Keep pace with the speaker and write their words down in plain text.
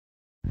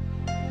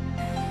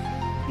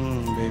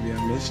Baby, I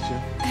missed you.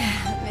 I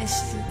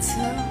missed you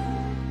too.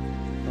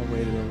 I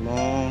waited a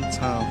long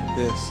time for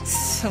this.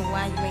 So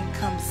why you ain't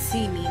come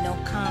see me? No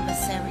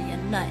commissary or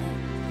nothing.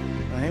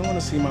 I ain't want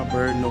to see my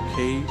bird in no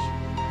cage,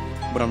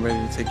 but I'm ready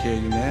to take care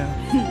of you now.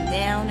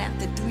 Down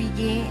after 3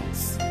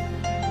 years.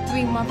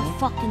 3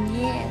 motherfucking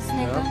years,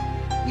 nigga.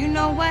 Yep. You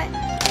know what?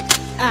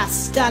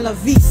 Hasta la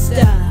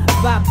vista,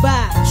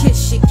 bye-bye,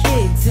 kiss your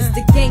kids. It's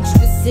the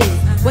gangsters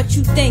is what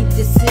you think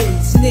this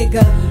is,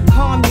 nigga.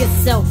 Harm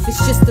yourself, it's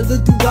just a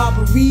little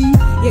robbery.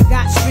 You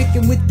got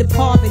stricken with the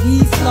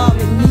poverty,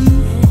 slaving me.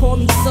 Call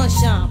me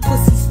sunshine,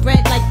 pussy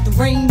spread like the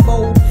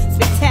rainbow.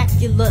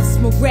 Spectacular,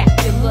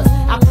 miraculous,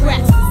 I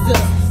practice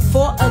this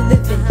for a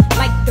living,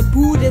 like the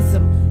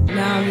Buddhism.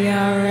 Now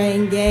you're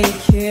ain't gay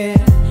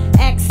kid.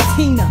 Ask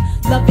Tina,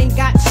 love ain't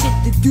got shit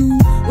to do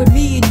with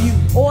me and you,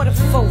 or the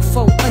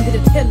fofo under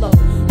the pillow.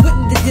 With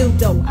the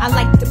dildo, I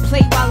like to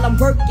play while I'm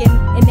working,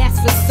 and that's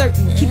for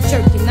certain. Keep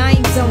jerking, I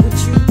ain't done with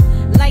you.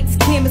 Lights,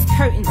 cameras,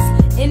 curtains.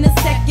 In a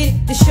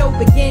second, the show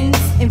begins.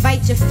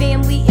 Invite your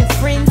family and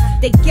friends,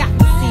 they got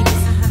to see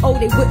this. Oh,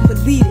 they wouldn't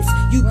believe this.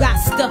 You got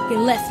stuck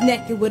and left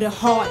naked with a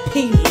hard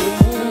penis.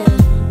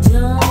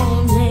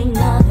 Don't take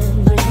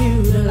nothing for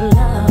you to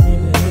love me,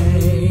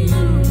 baby.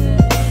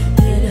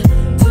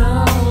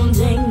 Don't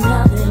take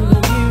nothing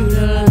for you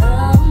to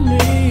love me.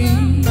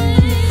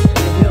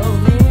 If you're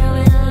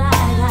feeling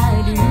like I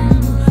do,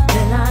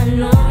 then I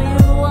know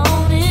you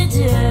want it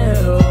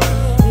too.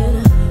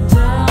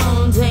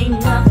 Don't take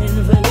nothing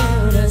for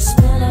you to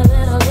spend a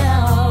little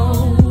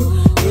dough.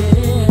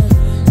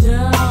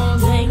 Don't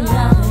take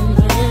nothing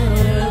for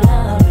you to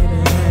love me,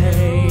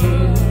 baby.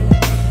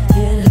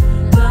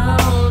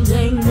 Don't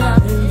take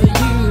nothing for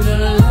you to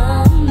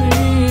love me.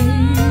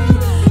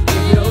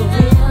 If you're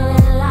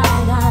feeling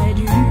like I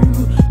do,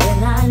 then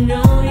I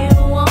know you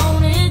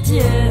want it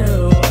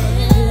too.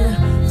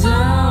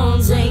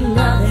 Don't take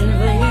nothing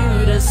for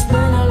you to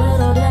spend a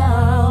little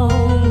dough.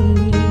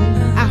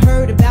 I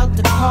heard about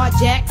the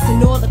carjacks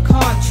and all the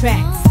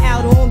contracts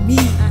out on me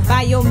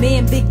by your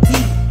man Big D.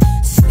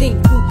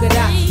 Stink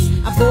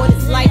Bucarachi. I bought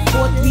his life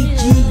for 3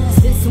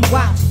 G's and some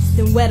watches,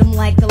 then wet him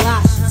like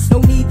galoshes. No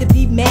need to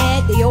be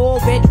mad, they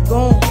already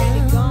gone.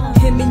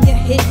 Him and your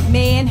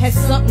hitman has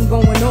something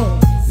going on.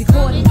 We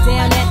caught him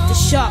down at the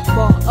Shark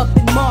Bar up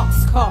in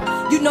Mark's car.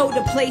 You know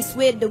the place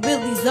where the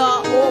Willies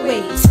are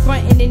always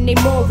frontin' in they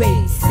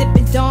mores,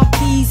 sipping Don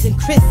P's and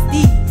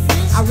Christie's.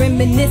 I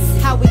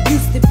reminisce how it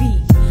used to be.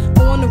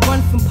 On the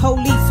run from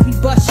police, we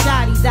bust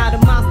shotties out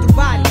of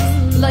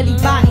Maseratis, bloody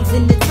bodies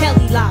in the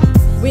telly lobbies.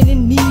 When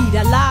in need,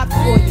 I lied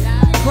for you,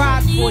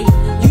 cried for you.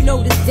 You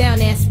know this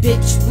down ass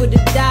bitch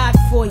would've died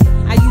for you.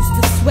 I used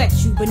to sweat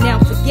you, but now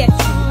forget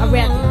you. I'd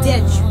rather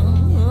dead you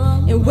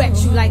and wet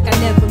you like I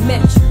never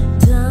met you.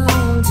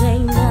 Don't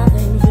take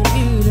nothing for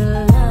you to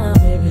love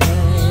me, baby.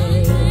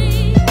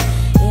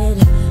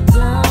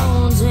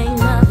 Don't take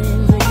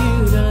nothing for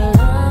you to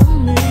love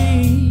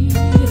me. If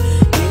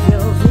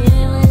you're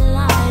feeling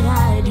like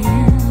I do,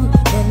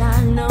 then I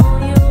know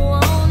you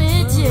want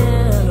it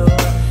too.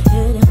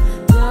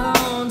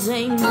 Don't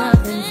take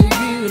nothing for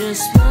you to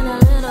spend a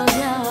little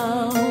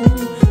dough.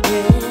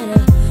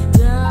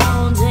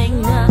 Don't take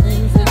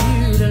nothing for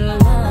you to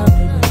love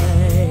me,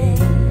 baby.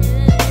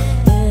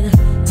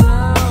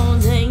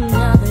 Don't take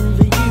nothing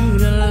for you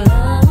to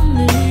love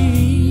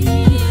me.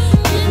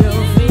 If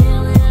you're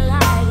feeling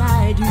like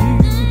I do,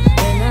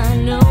 then I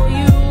know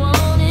you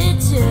want it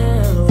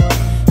too.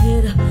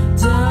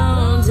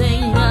 Don't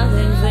take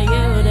nothing for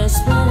you to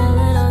spend a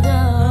little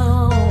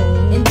dough.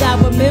 And I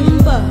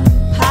remember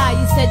how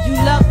you said you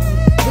loved me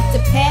with the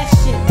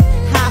passion,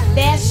 high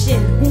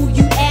fashion. Who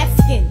you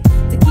asking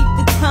to keep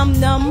the tum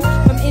numb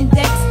from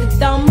index to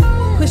thumb?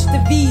 Push the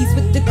V's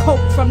with the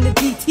coke from the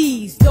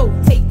DTs. Dope,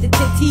 take the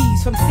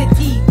titties from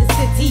city to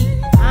city.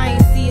 I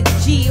ain't see a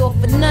G off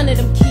of none of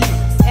them keys.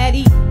 At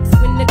ease,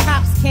 when the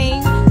cops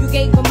came, you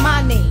gave them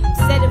my name.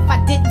 Said if I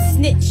didn't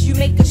snitch, you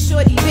make a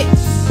shorty rich,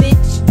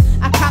 bitch.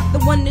 I copped the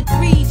 1 to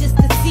 3 just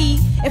to see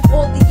if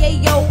all the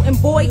yayo and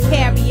boy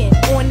carrying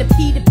on the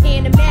Peter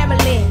Pan in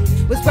Maryland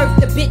was worth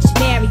the bitch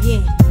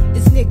marrying.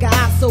 This nigga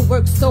I so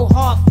worked so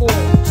hard for,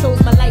 chose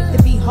my life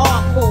to be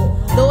hardcore.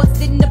 Lords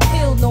didn't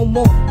appeal no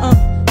more,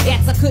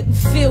 gas I couldn't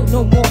feel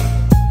no more.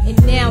 And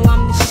now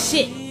I'm the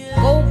shit.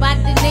 Go by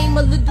the name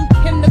of Little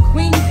Kim, the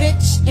queen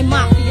bitch, and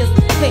Mafia's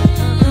the clique.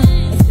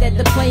 Instead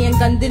of playing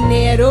gun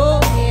dinero,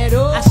 I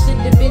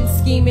should've been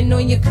scheming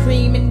on your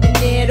cream and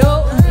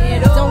dinero.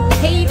 Don't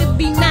pay to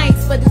be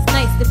nice, but it's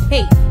nice to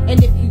pay.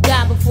 And if you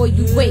die before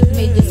you wake,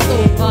 may your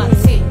soul bother.